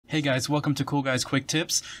Hey guys, welcome to Cool Guys Quick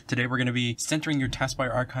Tips. Today we're going to be centering your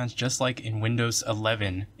taskbar icons just like in Windows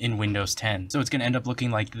 11 in Windows 10. So it's going to end up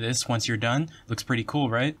looking like this once you're done. Looks pretty cool,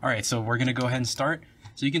 right? Alright, so we're going to go ahead and start.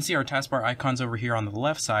 So you can see our taskbar icons over here on the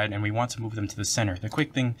left side, and we want to move them to the center. The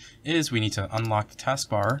quick thing is we need to unlock the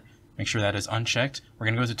taskbar, make sure that is unchecked. We're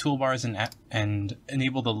going to go to toolbars and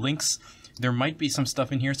enable the links. There might be some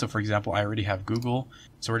stuff in here. So for example, I already have Google.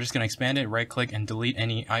 So we're just going to expand it, right click, and delete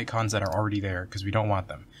any icons that are already there because we don't want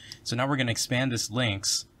them. So now we're going to expand this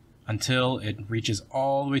links until it reaches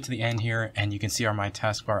all the way to the end here. And you can see my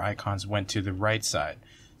taskbar icons went to the right side.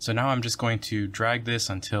 So now I'm just going to drag this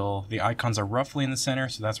until the icons are roughly in the center.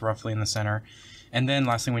 So that's roughly in the center. And then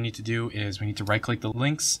last thing we need to do is we need to right click the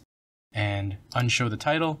links and unshow the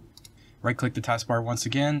title. Right click the taskbar once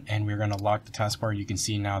again, and we're going to lock the taskbar. You can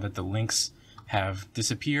see now that the links have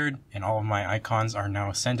disappeared and all of my icons are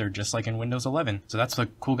now centered just like in Windows 11. So that's the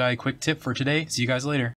Cool Guy quick tip for today. See you guys later.